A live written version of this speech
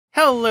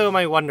Hello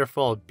my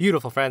wonderful,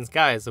 beautiful friends,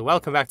 guys,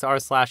 welcome back to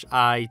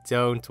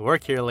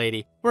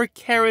r/IDontWorkHereLady, where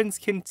Karens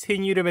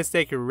continue to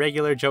mistake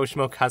regular Joe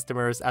Schmo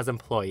customers as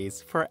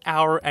employees for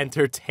our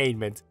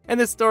entertainment, and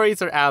the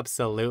stories are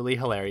absolutely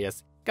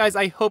hilarious. Guys,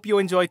 I hope you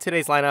enjoyed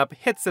today's lineup,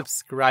 hit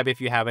subscribe if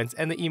you haven't,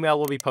 and the email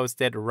will be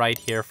posted right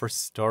here for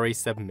story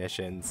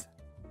submissions.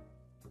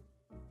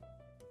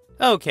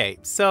 Okay,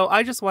 so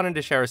I just wanted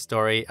to share a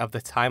story of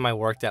the time I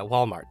worked at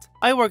Walmart.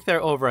 I worked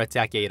there over a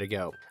decade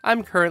ago.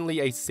 I'm currently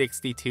a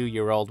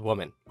 62-year-old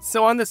woman.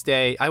 So on this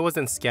day, I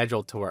wasn't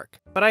scheduled to work,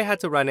 but I had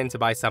to run in to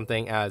buy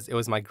something as it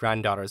was my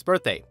granddaughter's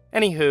birthday.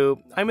 Anywho,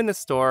 I'm in the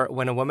store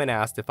when a woman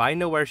asked if I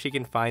know where she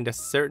can find a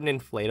certain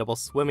inflatable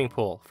swimming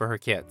pool for her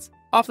kids.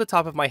 Off the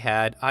top of my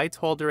head, I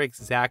told her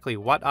exactly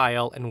what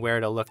aisle and where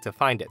to look to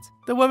find it.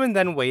 The woman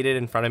then waited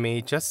in front of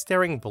me, just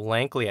staring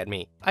blankly at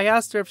me. I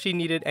asked her if she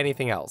needed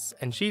anything else,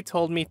 and she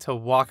told me to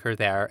walk her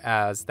there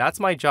as that's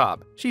my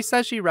job. She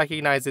says she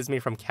recognizes me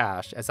from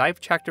cash as I've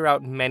checked her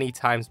out many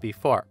times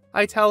before.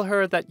 I tell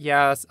her that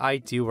yes, I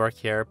do work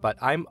here, but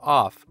I'm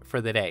off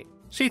for the day.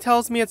 She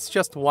tells me it's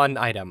just one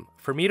item,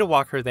 for me to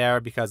walk her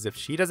there because if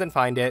she doesn't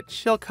find it,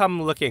 she'll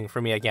come looking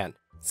for me again.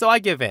 So I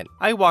give in.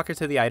 I walk her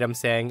to the item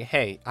saying,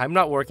 hey, I'm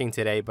not working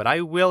today, but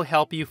I will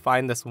help you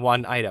find this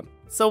one item.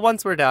 So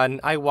once we're done,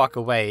 I walk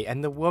away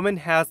and the woman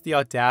has the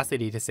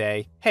audacity to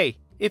say, hey,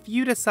 if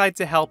you decide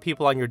to help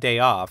people on your day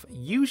off,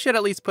 you should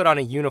at least put on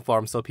a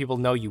uniform so people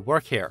know you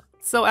work here.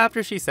 So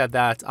after she said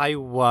that, I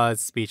was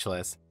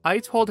speechless. I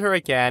told her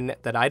again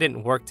that I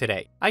didn't work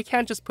today. I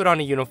can't just put on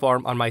a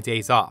uniform on my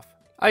days off.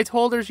 I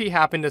told her she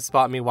happened to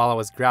spot me while I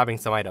was grabbing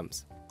some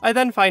items. I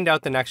then find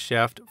out the next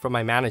shift from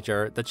my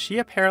manager that she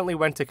apparently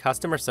went to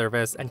customer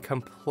service and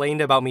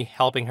complained about me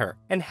helping her,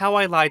 and how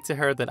I lied to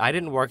her that I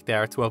didn't work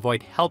there to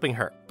avoid helping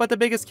her. But the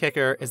biggest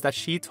kicker is that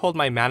she told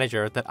my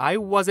manager that I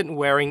wasn't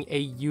wearing a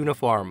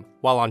uniform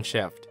while on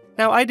shift.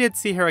 Now, I did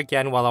see her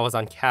again while I was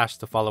on cash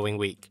the following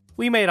week.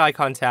 We made eye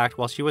contact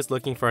while she was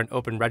looking for an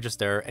open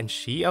register and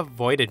she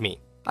avoided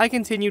me. I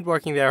continued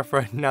working there for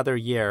another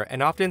year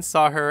and often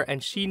saw her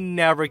and she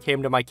never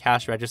came to my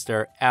cash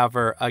register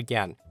ever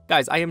again.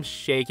 Guys, I am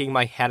shaking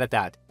my head at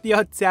that. The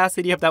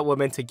audacity of that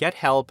woman to get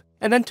help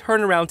and then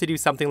turn around to do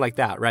something like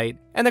that, right?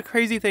 And the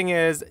crazy thing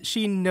is,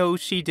 she knows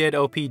she did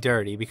OP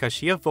dirty because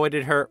she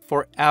avoided her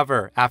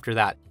forever after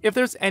that. If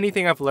there's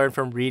anything I've learned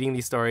from reading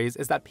these stories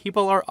is that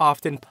people are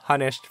often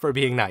punished for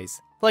being nice.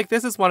 Like,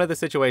 this is one of the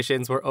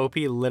situations where OP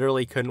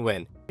literally couldn't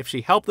win. If she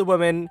helped the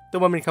woman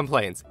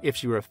complains. If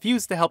she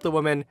refused to help the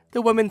woman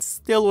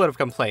still would have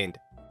complained.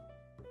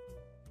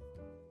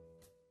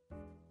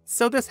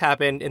 So this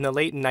happened in the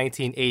late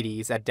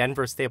 1980s at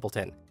Denver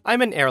Stapleton.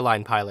 I'm an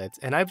airline pilot,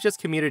 and I've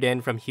just commuted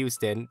in from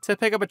Houston to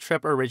pick up a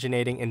trip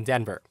originating in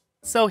Denver.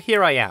 So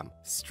here I am,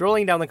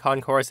 strolling down the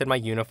concourse in my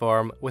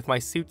uniform with my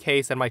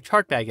suitcase and my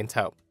chart bag in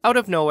tow. Out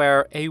of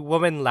nowhere, a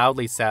woman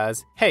loudly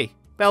says, "Hey,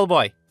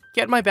 bellboy,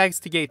 get my bags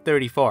to gate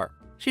 34.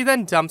 She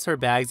then dumps her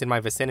bags in my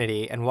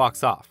vicinity and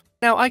walks off.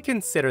 Now, I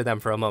consider them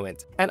for a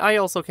moment, and I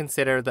also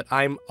consider that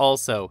I'm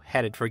also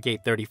headed for gate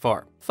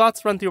 34.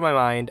 Thoughts run through my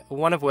mind,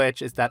 one of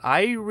which is that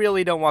I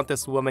really don't want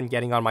this woman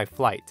getting on my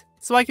flight.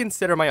 So I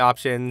consider my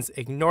options,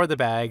 ignore the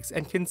bags,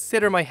 and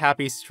consider my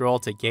happy stroll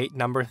to gate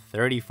number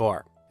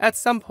 34. At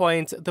some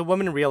point, the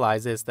woman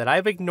realizes that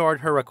I've ignored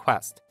her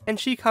request, and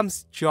she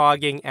comes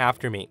jogging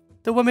after me.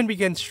 The woman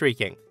begins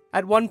shrieking.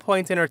 At one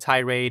point in her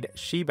tirade,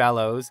 she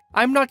bellows,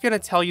 "I'm not gonna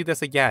tell you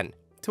this again."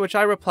 To which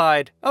I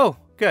replied, "Oh,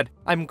 good.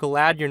 I'm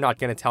glad you're not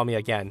gonna tell me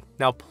again.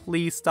 Now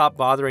please stop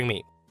bothering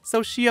me."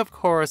 So she of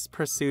course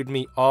pursued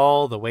me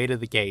all the way to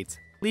the gate,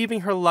 leaving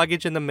her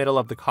luggage in the middle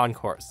of the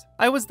concourse.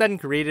 I was then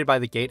greeted by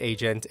the gate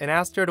agent and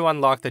asked her to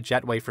unlock the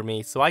jetway for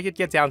me so I could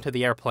get down to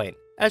the airplane.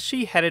 As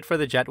she headed for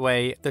the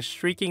jetway, the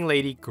shrieking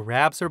lady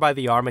grabs her by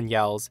the arm and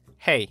yells,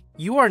 "Hey,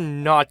 you are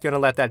not gonna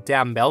let that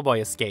damn bellboy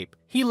escape.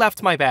 He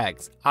left my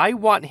bags. I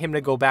want him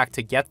to go back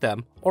to get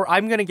them, or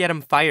I'm gonna get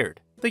him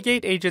fired." The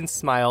gate agent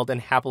smiled and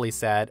happily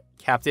said,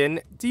 "Captain,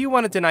 do you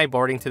want to deny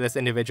boarding to this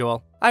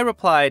individual?" I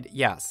replied,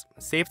 "Yes.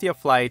 Safety of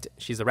flight,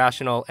 she's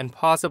irrational and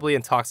possibly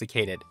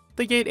intoxicated."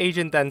 The gate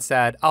agent then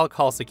said, "I'll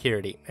call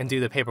security and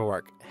do the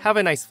paperwork. Have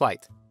a nice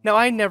flight." Now,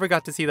 I never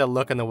got to see the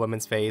look on the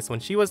woman's face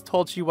when she was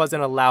told she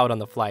wasn't allowed on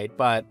the flight,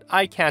 but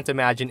I can't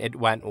imagine it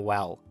went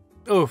well.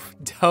 Oof,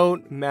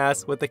 don't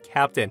mess with the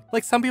captain.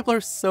 Like, some people are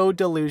so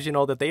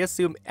delusional that they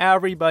assume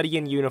everybody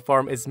in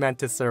uniform is meant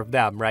to serve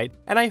them, right?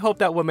 And I hope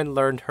that woman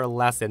learned her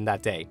lesson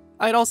that day.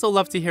 I'd also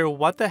love to hear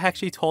what the heck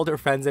she told her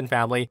friends and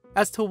family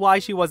as to why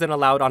she wasn't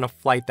allowed on a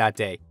flight that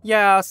day.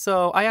 Yeah,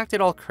 so I acted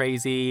all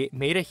crazy,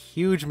 made a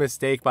huge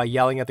mistake by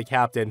yelling at the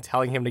captain,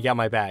 telling him to get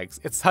my bags.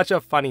 It's such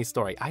a funny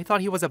story. I thought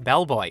he was a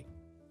bellboy.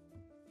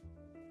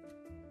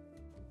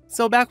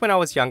 So back when I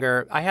was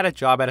younger, I had a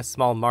job at a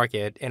small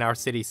market in our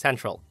city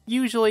central.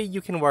 Usually you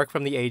can work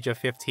from the age of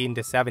 15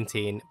 to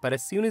 17, but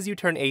as soon as you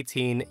turn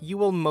 18, you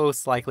will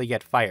most likely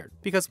get fired.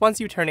 Because once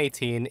you turn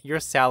 18, your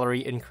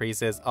salary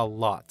increases a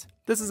lot.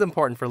 This is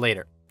important for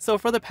later. So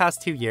for the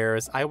past 2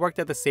 years, I worked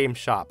at the same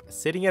shop,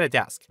 sitting at a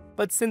desk.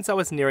 But since I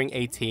was nearing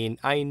 18,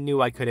 I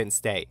knew I couldn't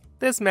stay.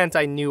 This meant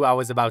I knew I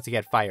was about to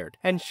get fired.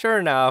 And sure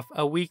enough,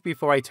 a week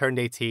before I turned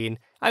 18,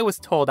 I was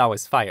told I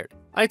was fired.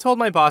 I told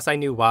my boss I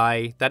knew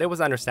why, that it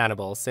was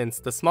understandable since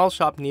the small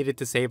shop needed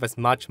to save as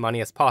much money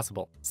as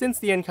possible, since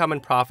the income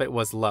and profit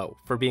was low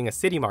for being a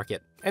city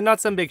market and not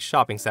some big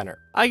shopping center.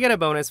 I get a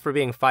bonus for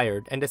being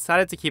fired and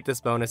decided to keep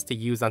this bonus to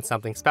use on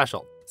something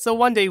special. So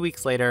one day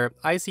weeks later,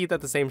 I see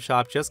that the same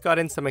shop just got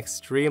in some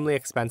extremely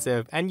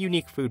expensive and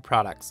unique food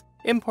products,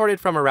 imported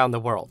from around the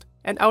world.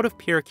 And out of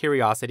pure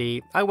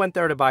curiosity, I went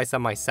there to buy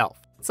some myself.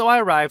 So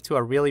I arrived to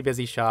a really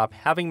busy shop,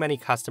 having many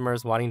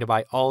customers wanting to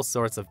buy all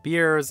sorts of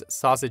beers,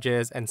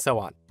 sausages, and so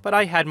on. But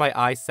I had my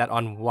eyes set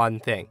on one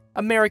thing: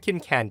 American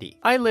candy.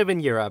 I live in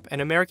Europe,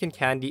 and American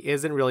candy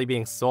isn't really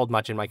being sold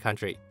much in my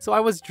country. So I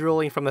was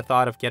drooling from the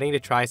thought of getting to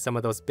try some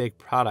of those big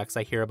products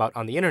I hear about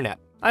on the internet.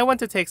 I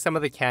went to take some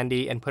of the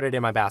candy and put it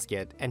in my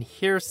basket, and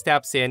here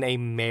steps in a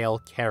male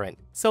Karen.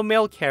 So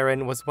male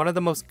Karen was one of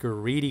the most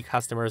greedy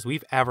customers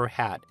we've ever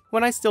had.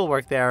 When I still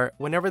worked there,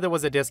 whenever there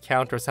was a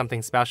discount or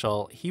something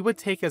special, he would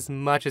take as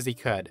much as he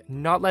could,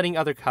 not letting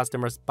other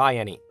customers buy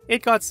any.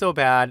 It got so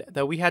bad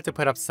that we had to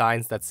put up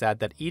signs that said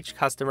that each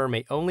customer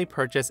may only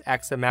purchase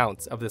X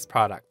amounts of this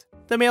product.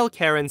 The male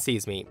Karen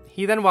sees me.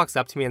 He then walks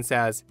up to me and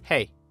says,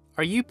 "Hey,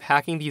 are you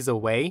packing these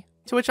away?"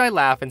 To which I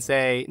laugh and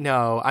say,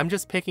 "No, I'm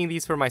just picking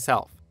these for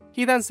myself."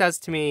 He then says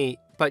to me,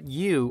 "But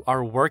you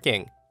are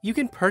working. You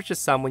can purchase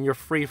some when you're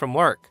free from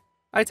work."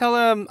 I tell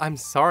him, "I'm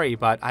sorry,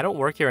 but I don't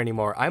work here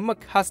anymore. I'm a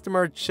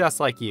customer just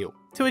like you."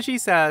 To which he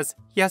says,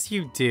 "Yes,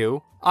 you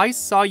do. I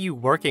saw you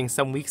working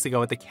some weeks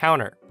ago at the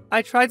counter."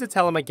 I tried to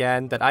tell him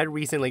again that I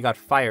recently got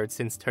fired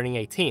since turning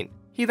 18.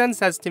 He then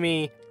says to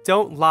me,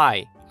 "Don't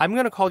lie. I'm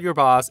gonna call your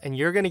boss and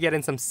you're gonna get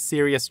in some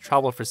serious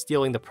trouble for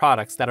stealing the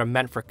products that are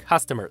meant for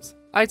customers."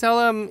 I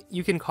tell him,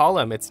 "You can call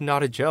him, it's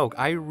not a joke.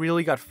 I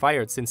really got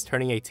fired since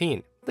turning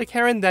 18. The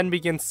Karen then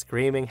begins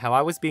screaming how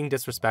I was being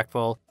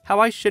disrespectful,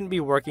 how I shouldn't be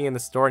working in the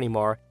store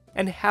anymore,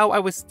 and how I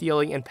was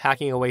stealing and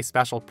packing away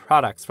special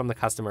products from the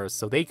customers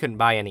so they couldn't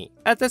buy any.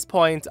 At this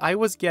point, I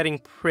was getting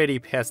pretty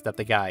pissed at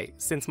the guy,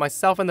 since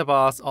myself and the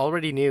boss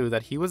already knew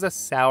that he was a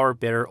sour,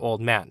 bitter old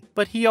man.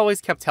 But he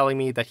always kept telling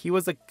me that he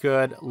was a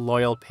good,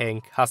 loyal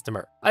paying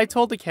customer. I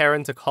told the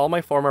Karen to call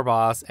my former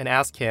boss and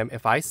ask him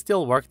if I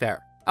still work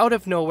there. Out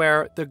of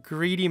nowhere, the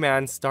greedy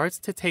man starts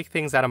to take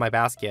things out of my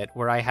basket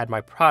where I had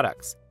my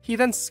products. He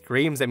then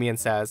screams at me and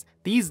says,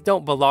 "These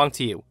don't belong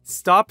to you.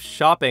 Stop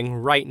shopping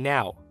right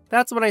now."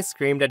 That's when I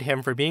screamed at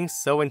him for being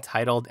so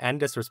entitled and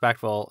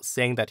disrespectful,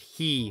 saying that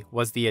he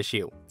was the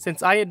issue,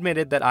 since I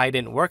admitted that I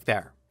didn't work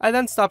there. I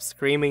then stopped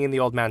screaming in the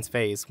old man's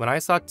face when I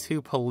saw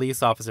 2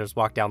 police officers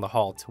walk down the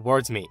hall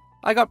towards me.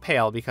 I got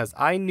pale because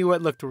I knew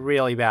it looked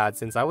really bad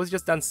since I was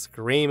just done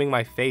screaming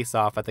my face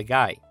off at the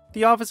guy.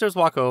 The officers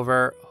walk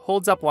over,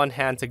 holds up one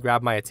hand to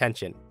grab my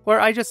attention, where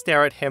I just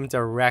stare at him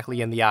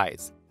directly in the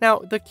eyes. Now,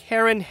 the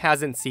Karen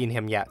hasn't seen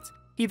him yet.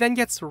 He then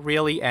gets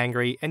really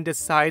angry and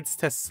decides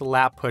to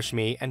slap push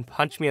me and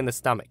punch me in the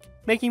stomach,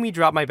 making me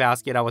drop my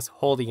basket I was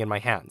holding in my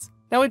hands.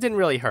 Now, it didn't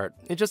really hurt,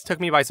 it just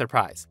took me by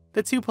surprise.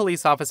 The 2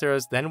 police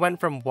officers then went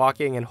from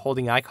walking and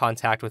holding eye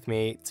contact with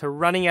me to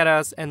running at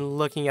us and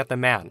looking at the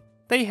man.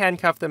 They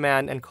handcuffed the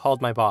man and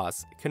called my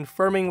boss,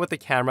 confirming with the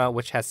camera,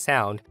 which has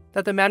sound,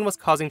 that the man was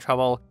causing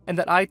trouble and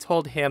that I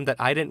told him that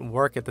I didn't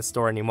work at the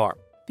store anymore.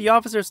 The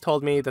officers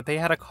told me that they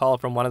had a call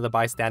from one of the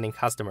bystanding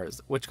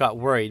customers, which got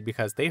worried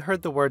because they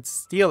heard the word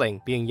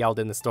stealing being yelled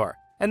in the store.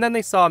 And then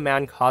they saw a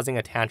man causing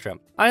a tantrum.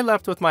 I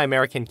left with my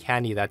American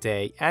candy that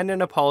day and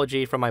an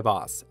apology from my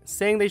boss,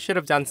 saying they should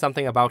have done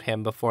something about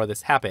him before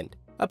this happened.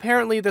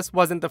 Apparently, this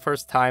wasn't the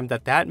first time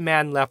that that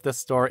man left the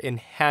store in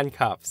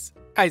handcuffs.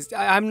 Guys,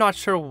 I'm not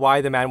sure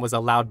why the man was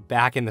allowed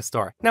back in the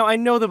store. Now, I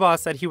know the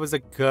boss said he was a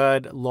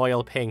good,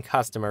 loyal paying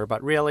customer,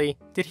 but really,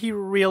 did he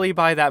really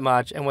buy that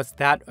much and was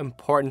that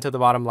important to the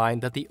bottom line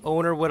that the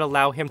owner would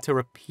allow him to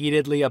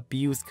repeatedly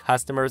abuse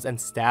customers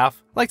and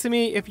staff? Like, to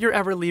me, if you're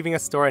ever leaving a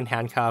store in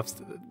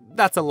handcuffs,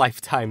 that's a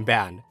lifetime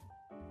ban.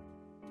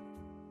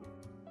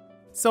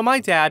 So my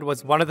dad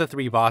was one of the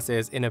 3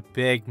 bosses in a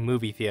big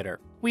movie theater.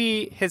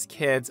 We, his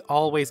kids,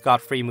 always got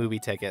free movie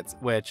tickets,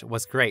 which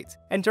was great.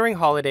 And during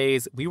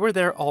holidays, we were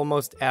there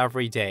almost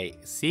every day,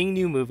 seeing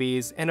new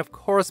movies, and of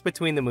course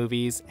between the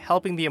movies,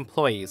 helping the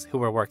employees who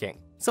were working.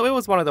 So it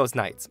was one of those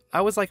nights.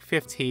 I was like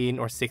 15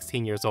 or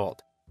 16 years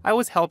old. I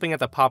was helping at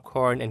the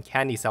popcorn and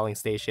candy selling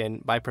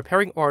station by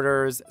preparing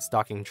orders,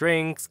 stocking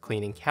drinks,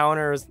 cleaning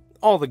counters,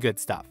 all the good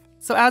stuff.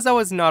 So as I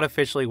was not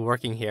officially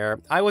working here,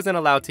 I wasn't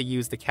allowed to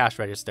use the cash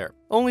register.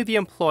 Only the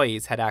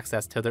employees had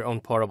access to their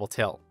own portable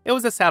till. It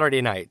was a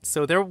Saturday night,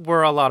 so there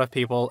were a lot of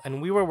people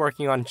and we were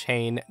working on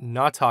chain,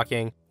 not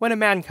talking, when a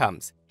man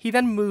comes. He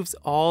then moves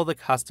all the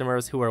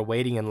customers who are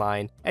waiting in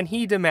line and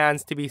he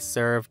demands to be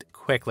served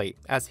quickly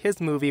as his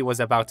movie was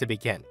about to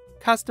begin.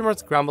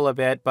 Customers grumble a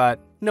bit,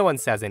 but no one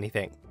says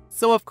anything.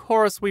 So of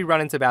course we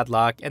run into bad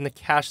luck and the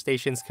cash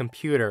station's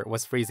computer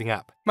was freezing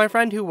up. My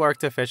friend who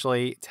worked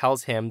officially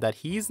tells him that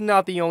he's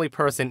not the only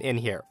person in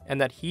here and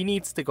that he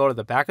needs to go to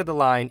the back of the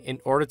line in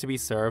order to be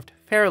served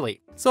fairly.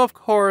 So of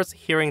course,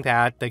 hearing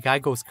that, the guy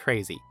goes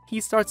crazy.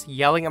 He starts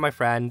yelling at my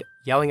friend,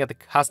 yelling at the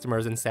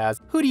customers and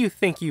says, "Who do you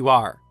think you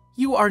are?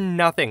 You are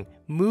nothing.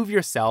 Move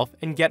yourself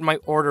and get my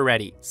order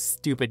ready,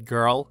 stupid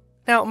girl."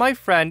 Now, my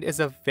friend is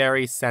a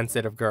very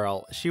sensitive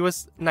girl. She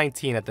was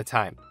 19 at the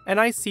time, and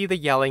I see the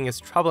yelling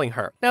is troubling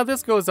her. Now,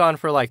 this goes on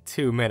for like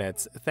 2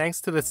 minutes, thanks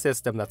to the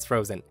system that's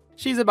frozen.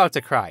 She's about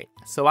to cry,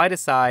 so I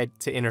decide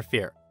to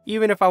interfere,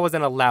 even if I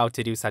wasn't allowed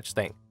to do such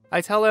thing.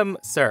 I tell him,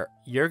 "Sir,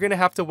 you're gonna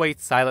have to wait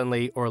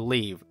silently or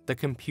leave. The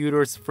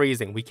computer's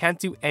freezing. We can't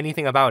do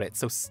anything about it,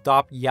 so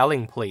stop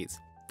yelling, please."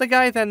 The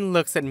guy then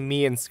looks at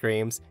me and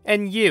screams,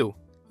 "And you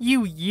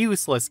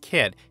useless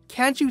kid,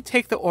 can't you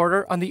take the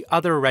order on the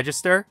other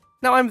register?"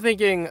 Now I'm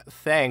thinking,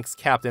 thanks,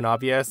 Captain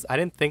Obvious, I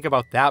didn't think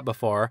about that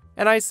before.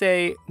 And I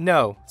say,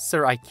 "No,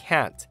 sir, I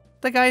can't."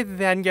 The guy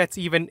then gets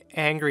even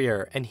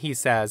angrier and he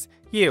says,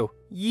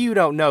 You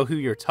don't know who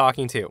you're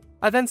talking to."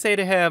 I then say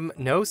to him,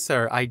 "No,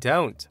 sir, I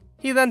don't."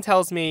 He then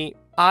tells me,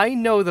 "I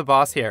know the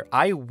boss here.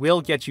 I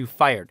will get you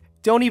fired.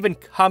 Don't even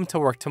come to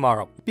work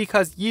tomorrow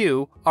because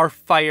you are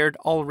fired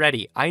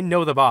already. I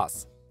know the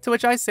boss." To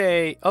which I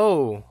say,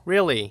 "Oh,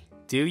 really?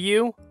 Do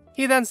you?"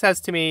 He then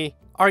says to me,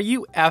 "Are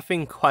you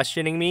effing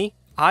questioning me?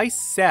 I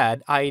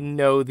said I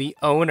know the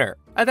owner."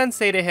 I then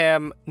say to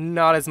him,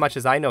 "Not as much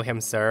as I know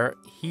him, sir.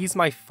 He's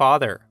my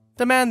father."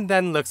 The man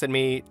then looks at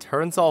me,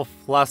 turns all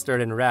flustered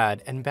and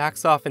red, and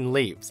backs off and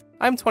leaves.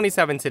 I'm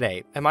 27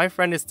 today, and my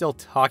friend is still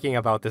talking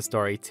about this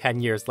story 10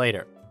 years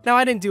later. Now,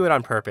 I didn't do it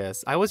on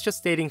purpose. I was just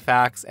stating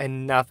facts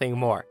and nothing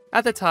more.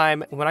 At the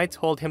time, when I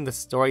told him the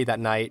story that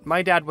night,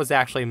 my dad was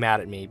actually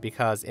mad at me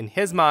because in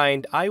his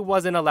mind, I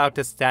wasn't allowed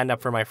to stand up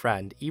for my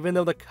friend, even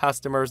though the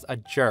customer's a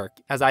jerk,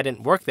 as I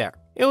didn't work there.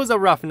 It was a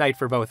rough night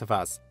for both of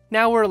us.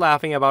 Now we're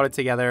laughing about it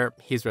together,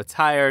 he's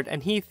retired,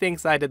 and he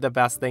thinks I did the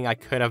best thing I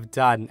could have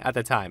done at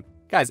the time.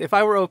 Guys, if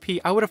I were OP,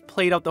 I would have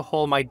played out the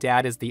whole "my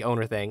dad is the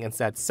owner" thing and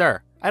said,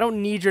 "Sir, I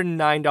don't need your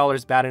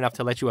 $9 bad enough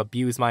to let you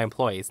abuse my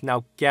employees.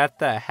 Now get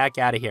the heck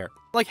out of here."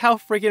 Like, how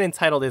freaking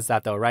entitled is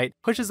that though, right?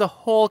 Pushes a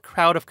whole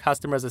crowd of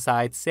customers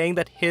aside, saying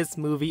that his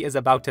movie is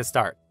about to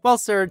start. Well,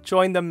 sir,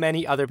 join the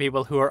many other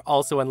people who are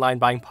also in line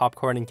buying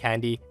popcorn and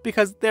candy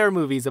because their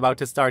movie's about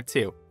to start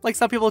too. Like,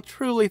 some people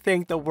truly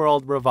think the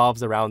world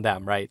revolves around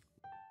them, right?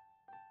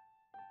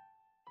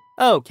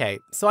 Okay,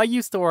 so I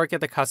used to work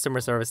at the customer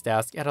service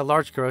desk at a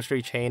large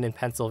grocery chain in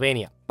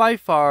Pennsylvania. By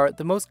far,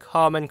 the most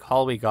common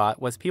call we got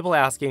was people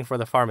asking for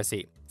the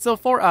pharmacy. So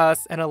for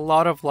us and a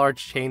lot of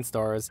large chain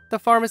stores, the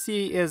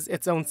pharmacy is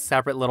its own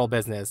separate little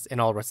business in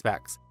all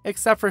respects,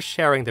 except for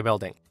sharing the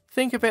building.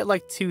 Think of it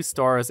like 2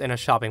 stores in a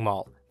shopping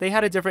mall. They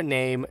had a different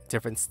name,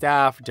 different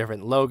staff,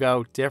 different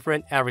logo,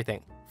 different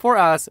everything. For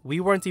us,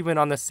 we weren't even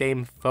on the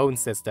same phone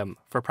system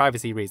for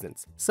privacy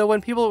reasons. So when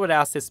people would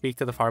ask to speak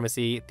to the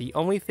pharmacy, the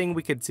only thing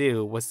we could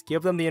do was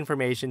give them the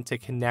information to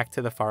connect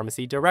to the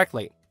pharmacy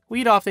directly.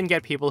 We'd often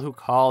get people who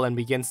call and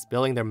begin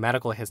spilling their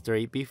medical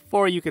history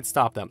before you could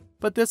stop them,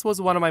 but this was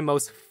one of my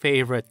most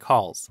favorite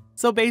calls.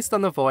 So based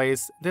on the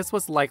voice, this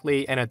was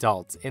likely an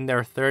adult in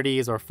their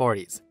 30s or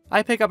 40s.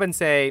 I pick up and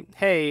say,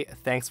 "Hey,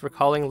 thanks for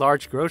calling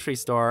large grocery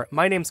store.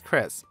 My name's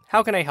Chris.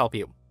 How can I help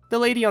you?" The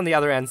lady on the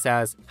other end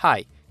says,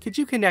 "Hi, could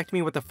you connect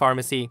me with the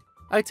pharmacy?"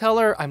 I tell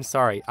her, "I'm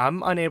sorry,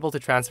 I'm unable to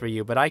transfer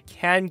you, but I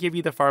can give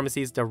you the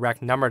pharmacy's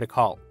direct number to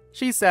call."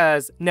 She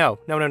says, No,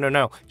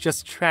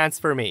 just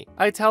transfer me."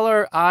 I tell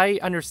her, "I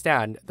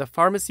understand, the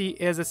pharmacy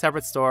is a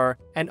separate store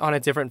and on a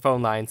different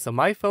phone line, so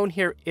my phone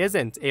here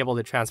isn't able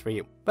to transfer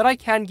you, but I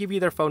can give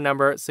you their phone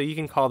number so you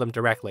can call them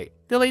directly."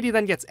 The lady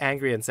then gets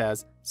angry and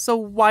says, "So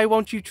why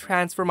won't you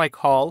transfer my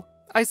call?"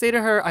 I say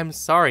to her, "I'm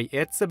sorry,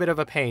 it's a bit of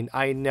a pain,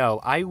 I know,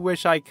 I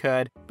wish I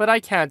could, but I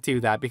can't do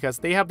that because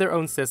they have their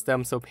own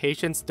system so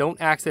patients don't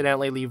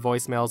accidentally leave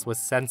voicemails with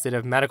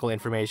sensitive medical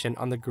information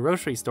on the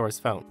grocery store's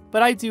phone.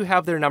 But I do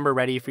have their number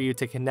ready for you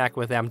to connect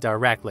with them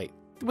directly."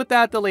 With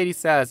that, the lady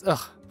says,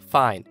 "Ugh,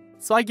 fine."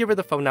 So I give her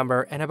the phone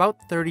number, and about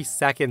 30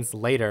 seconds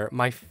later,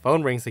 my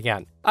phone rings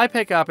again. I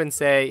pick up and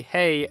say,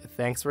 "Hey,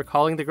 thanks for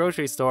calling the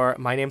grocery store,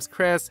 my name's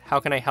Chris,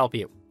 how can I help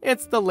you?"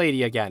 It's the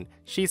lady again.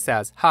 She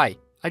says, "Hi,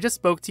 I just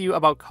spoke to you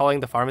about calling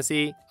the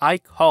pharmacy. I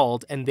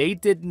called and they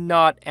did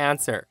not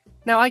answer."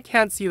 Now, I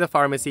can't see the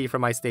pharmacy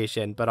from my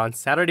station, but on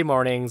Saturday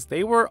mornings,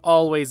 they were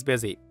always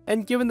busy.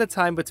 And given the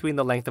time between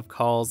the length of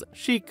calls,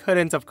 she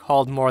couldn't have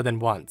called more than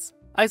once.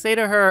 I say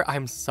to her,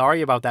 "I'm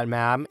sorry about that,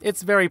 ma'am.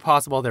 It's very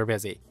possible they're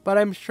busy, but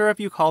I'm sure if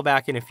you call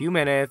back in a few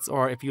minutes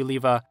or if you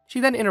leave a..." She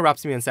then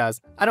interrupts me and says,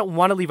 "I don't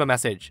want to leave a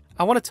message.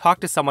 I want to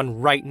talk to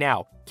someone right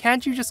now.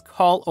 Can't you just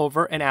call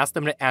over and ask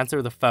them to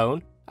answer the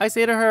phone?" I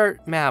say to her,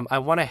 "Ma'am, I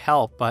want to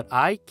help, but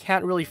I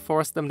can't really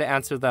force them to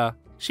answer the..."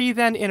 She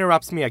then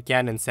interrupts me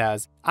again and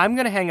says, "I'm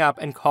gonna hang up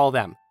and call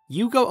them.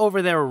 You go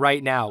over there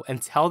right now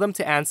and tell them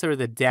to answer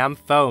the damn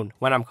phone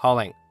when I'm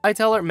calling." I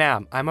tell her,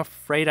 "Ma'am, I'm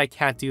afraid I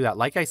can't do that.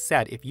 Like I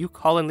said, if you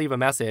call and leave a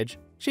message..."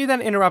 She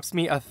then interrupts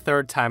me a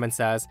third time and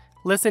says,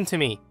 "Listen to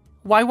me.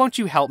 Why won't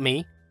you help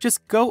me?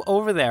 Just go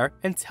over there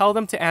and tell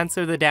them to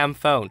answer the damn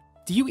phone.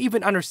 Do you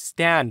even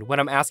understand what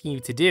I'm asking you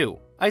to do?"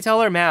 I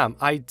tell her, "Ma'am,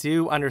 I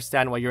do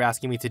understand what you're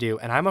asking me to do,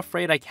 and I'm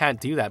afraid I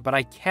can't do that, but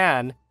I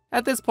can."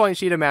 At this point,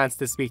 she demands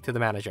to speak to the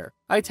manager.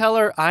 I tell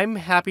her I'm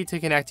happy to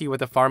connect you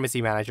with the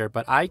pharmacy manager,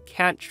 but I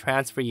can't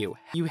transfer you.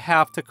 You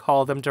have to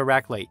call them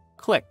directly.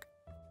 Click.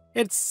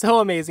 It's so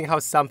amazing how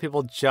some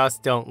people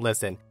just don't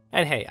listen.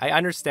 And hey, I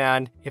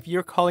understand if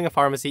you're calling a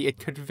pharmacy, it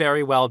could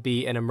very well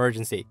be an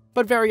emergency,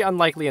 but very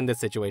unlikely in this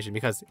situation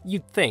because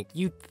you'd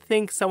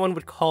think someone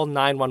would call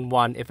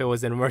 911 if it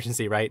was an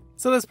emergency, right?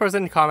 So this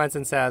person comments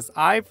and says,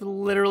 "I've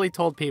literally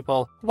told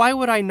people, why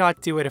would I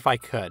not do it if I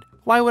could?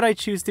 Why would I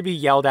choose to be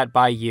yelled at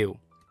by you?"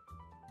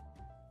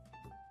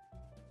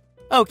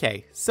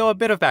 Okay, so a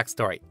bit of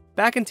backstory.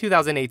 Back in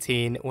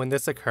 2018, when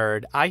this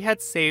occurred, I had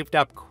saved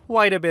up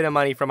quite a bit of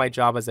money from my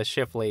job as a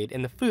shift lead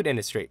in the food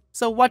industry.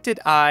 So what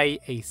did I,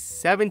 a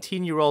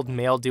 17-year-old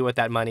male, do with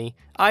that money?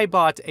 I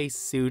bought a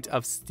suit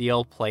of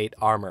steel plate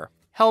armor.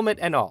 Helmet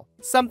and all.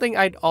 Something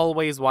I'd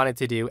always wanted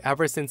to do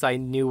ever since I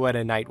knew what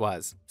a knight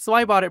was. So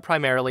I bought it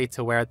primarily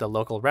to wear at the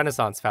local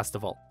Renaissance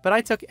festival. But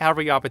I took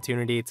every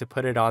opportunity to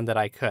put it on that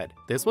I could.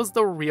 This was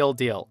the real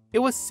deal. It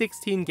was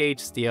 16 gauge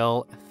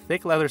steel,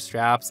 thick leather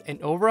straps,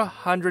 and over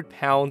 100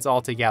 pounds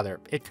altogether.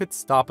 It could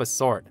stop a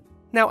sword.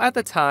 Now at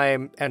the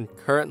time, and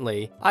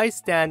currently, I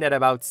stand at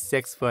about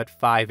 6 foot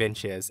 5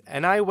 inches,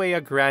 and I weigh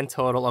a grand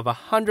total of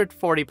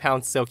 140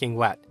 pounds soaking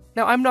wet.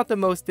 Now, I'm not the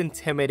most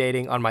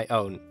intimidating on my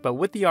own, but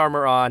with the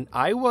armor on,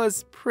 I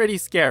was pretty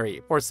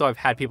scary, or so I've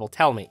had people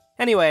tell me.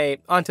 Anyway,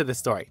 onto the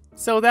story.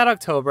 So that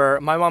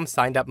October, my mom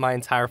signed up my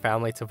entire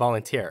family to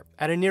volunteer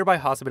at a nearby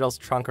hospital's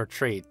trunk or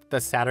treat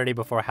the Saturday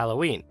before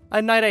Halloween,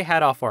 a night I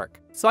had off work.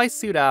 So I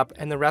suit up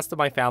and the rest of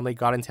my family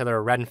got into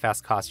their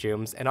Renfest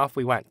costumes and off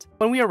we went.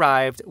 When we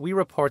arrived, we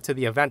report to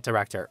the event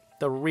director,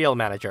 the real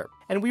manager,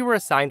 and we were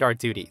assigned our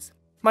duties.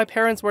 My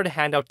parents were to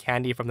hand out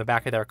candy from the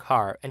back of their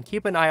car and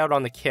keep an eye out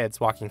on the kids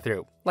walking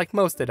through, like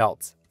most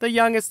adults. The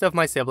youngest of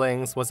my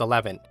siblings was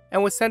 11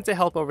 and was sent to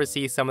help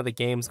oversee some of the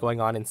games going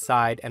on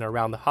inside and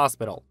around the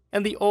hospital,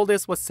 and the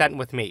oldest was sent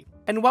with me.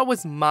 And what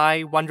was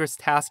my wondrous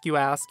task, you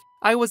ask?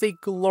 I was a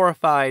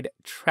glorified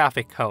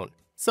traffic cone.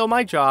 So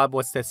my job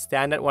was to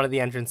stand at one of the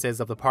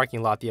entrances of the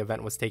parking lot the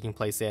event was taking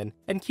place in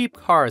and keep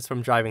cars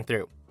from driving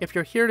through. If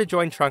you're here to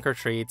join trunk or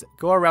treat,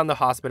 go around the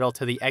hospital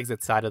to the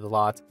exit side of the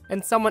lot,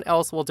 and someone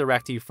else will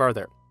direct you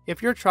further.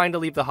 If you're trying to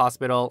leave the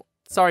hospital,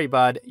 sorry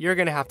bud, you're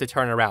gonna have to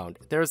turn around.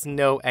 There's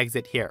no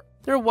exit here.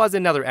 There was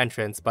another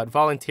entrance, but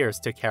volunteers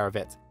took care of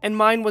it. And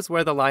mine was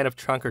where the line of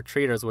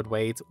trunk-or-treaters would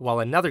wait while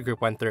another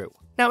group went through.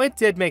 Now it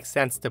did make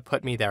sense to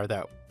put me there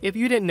though. If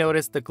you didn't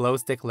notice the glow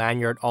stick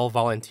lanyard all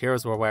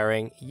volunteers were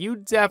wearing, you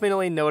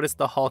definitely noticed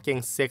the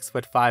hulking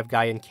 6'5"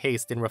 guy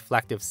encased in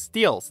reflective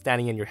steel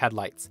standing in your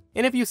headlights.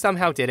 And if you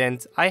somehow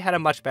didn't, I had a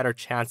much better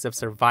chance of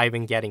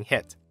surviving getting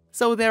hit.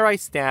 So there I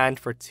stand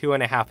for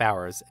 2.5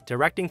 hours,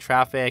 directing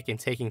traffic and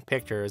taking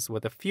pictures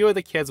with a few of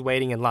the kids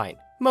waiting in line.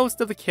 Most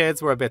of the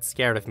kids were a bit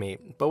scared of me,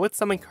 but with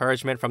some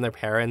encouragement from their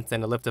parents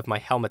and a lift of my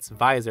helmet's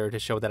visor to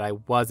show that I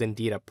was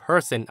indeed a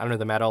person under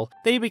the metal,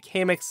 they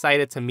became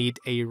excited to meet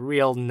a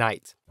real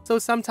knight. So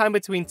sometime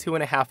between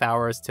 2.5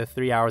 hours to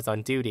 3 hours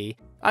on duty,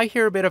 I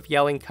hear a bit of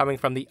yelling coming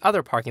from the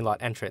other parking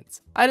lot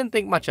entrance. I didn't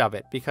think much of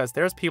it because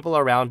there's people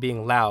around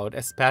being loud,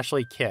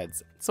 especially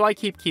kids, so I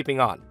keeping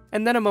on.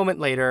 And then a moment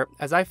later,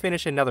 as I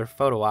finish another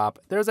photo op,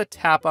 there's a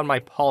tap on my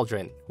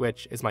pauldron,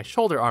 which is my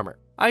shoulder armor.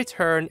 I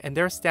turn and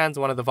there stands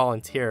one of the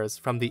volunteers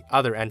from the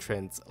other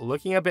entrance,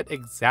 looking a bit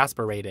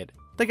exasperated.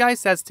 The guy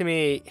says to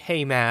me,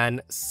 "Hey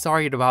man,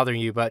 sorry to bother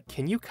you, but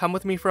can you come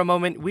with me for a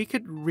moment? We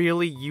could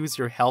really use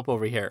your help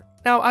over here."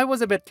 Now, I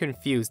was a bit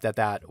confused at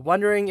that,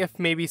 wondering if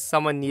maybe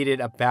someone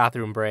needed a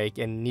bathroom break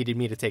and needed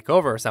me to take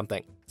over or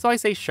something. So I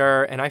say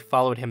sure, and I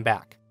followed him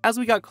back. As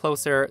we got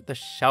closer, the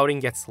shouting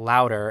gets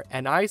louder,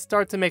 and I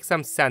start to make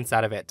some sense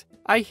out of it.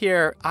 I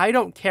hear, "I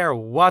don't care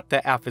what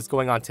the F is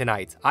going on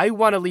tonight. I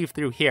want to leave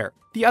through here.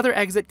 The other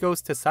exit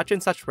goes to such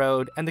and such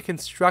road, and the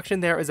construction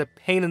there is a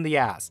pain in the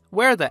ass.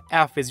 Where the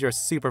F is your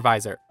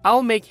supervisor?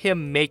 I'll make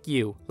him make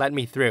you let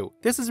me through.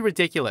 This is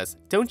ridiculous.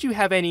 Don't you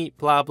have any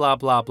blah blah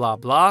blah blah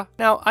blah?"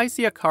 Now, I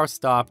see a car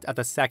stopped at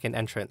the second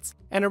entrance,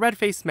 and a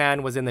red-faced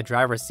man was in the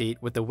driver's seat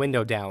with the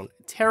window down,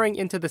 tearing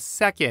into the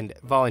second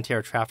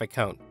volunteer traffic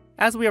cone.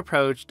 As we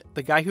approached,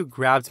 the guy who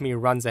grabbed me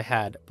runs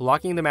ahead,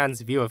 blocking the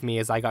man's view of me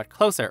as I got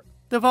closer.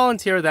 The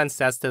volunteer then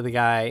says to the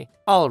guy,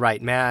 "All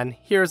right, man,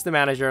 here's the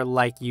manager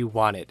like you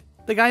wanted."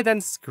 The guy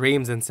then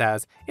screams and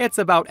says, "It's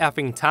about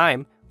effing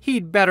time.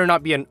 He'd better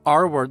not be an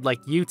R-word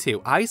like you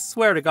two. I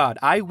swear to God,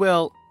 I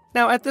will."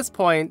 Now at this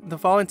point, the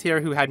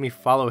volunteer who had me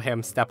follow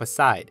him stepped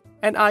aside,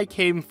 and I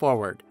came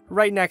forward,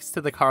 right next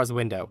to the car's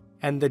window,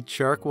 and the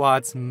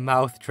jerkwad's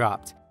mouth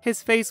dropped.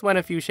 His face went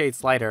a few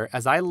shades lighter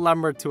as I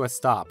lumbered to a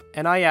stop,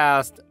 and I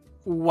asked,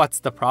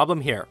 "What's the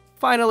problem here?"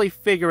 Finally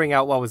figuring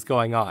out what was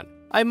going on.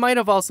 I might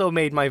have also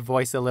made my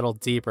voice a little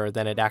deeper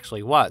than it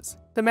actually was.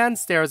 The man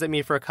stares at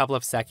me for a couple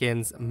of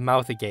seconds,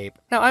 mouth agape.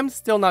 Now I'm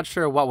still not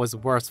sure what was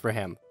worse for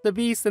him, the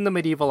beast in the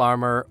medieval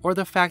armor, or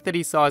the fact that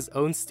he saw his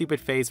own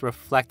stupid face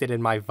reflected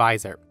in my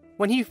visor.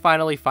 When he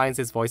finally finds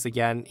his voice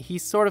again, he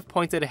sort of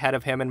pointed ahead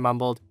of him and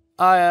mumbled,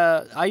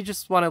 I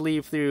just want to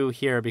leave through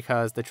here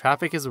because the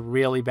traffic is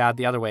really bad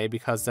the other way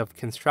because of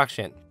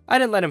construction. I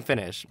didn't let him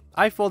finish.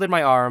 I folded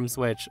my arms,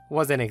 which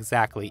wasn't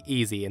exactly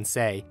easy, and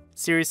say,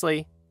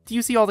 seriously? Do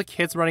you see all the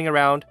kids running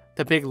around,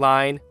 the big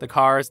line, the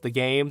cars, the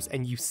games,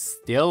 and you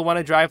still want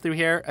to drive through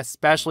here,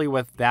 especially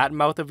with that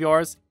mouth of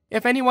yours?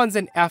 If anyone's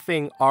an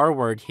effing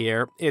R-word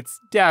here, it's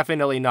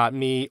definitely not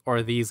me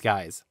or these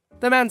guys.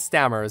 The man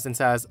stammers and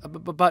says,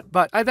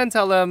 but I then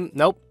tell him,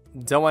 nope,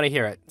 don't want to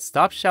hear it.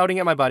 Stop shouting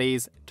at my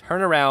buddies,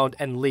 turn around,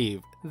 and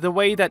leave. The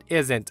way that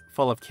isn't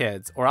full of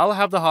kids, or I'll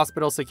have the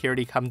hospital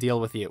security come deal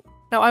with you.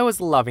 Now I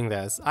was loving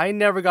this. I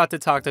never got to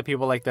talk to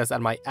people like this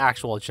at my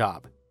actual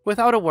job.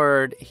 Without a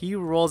word, he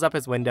rolls up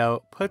his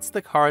window, puts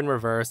the car in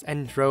reverse,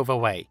 and drove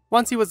away.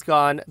 Once he was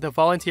gone, the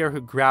volunteer who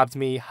grabbed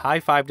me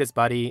high-fived his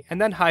buddy, and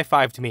then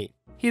high-fived me.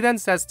 He then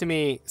says to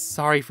me,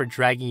 sorry for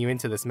dragging you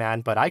into this,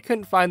 man, but I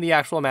couldn't find the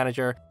actual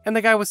manager, and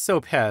the guy was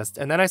so pissed,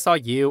 and then I saw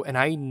you, and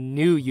I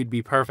knew you'd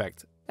be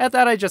perfect. At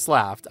that, I just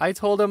laughed. I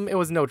told him it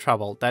was no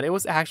trouble, that it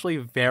was actually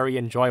very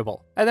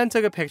enjoyable. I then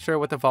took a picture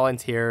with the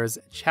volunteers,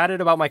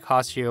 chatted about my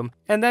costume,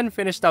 and then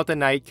finished out the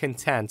night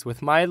content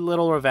with my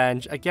little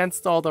revenge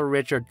against all the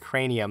Richard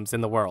Craniums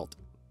in the world.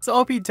 So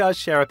OP does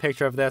share a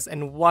picture of this,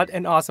 and what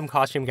an awesome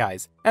costume,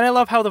 guys. And I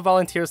love how the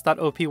volunteers thought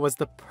OP was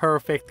the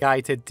perfect guy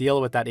to deal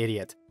with that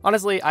idiot.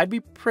 Honestly, I'd be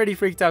pretty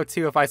freaked out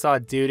too if I saw a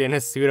dude in a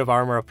suit of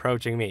armor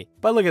approaching me.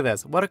 But look at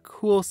this, what a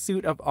cool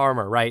suit of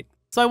armor, right?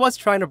 So I was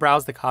trying to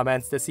browse the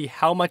comments to see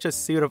how much a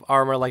suit of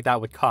armor like that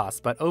would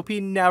cost, but OP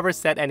never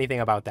said anything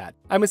about that.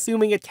 I'm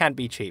assuming it can't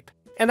be cheap.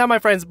 And that, my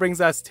friends,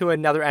 brings us to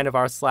another end of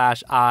our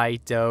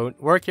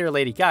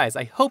 /IDontWorkHereLady. Guys,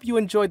 I hope you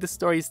enjoyed the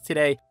stories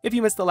today. If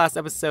you missed the last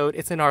episode,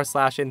 it's in our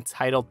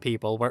 /entitled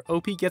people, where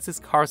OP gets his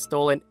car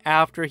stolen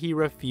after he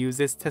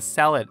refuses to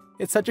sell it.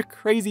 It's such a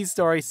crazy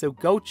story, so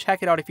go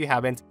check it out if you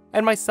haven't.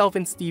 And myself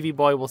and Stevie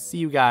Boy will see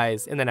you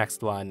guys in the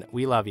next one.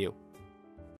 We love you.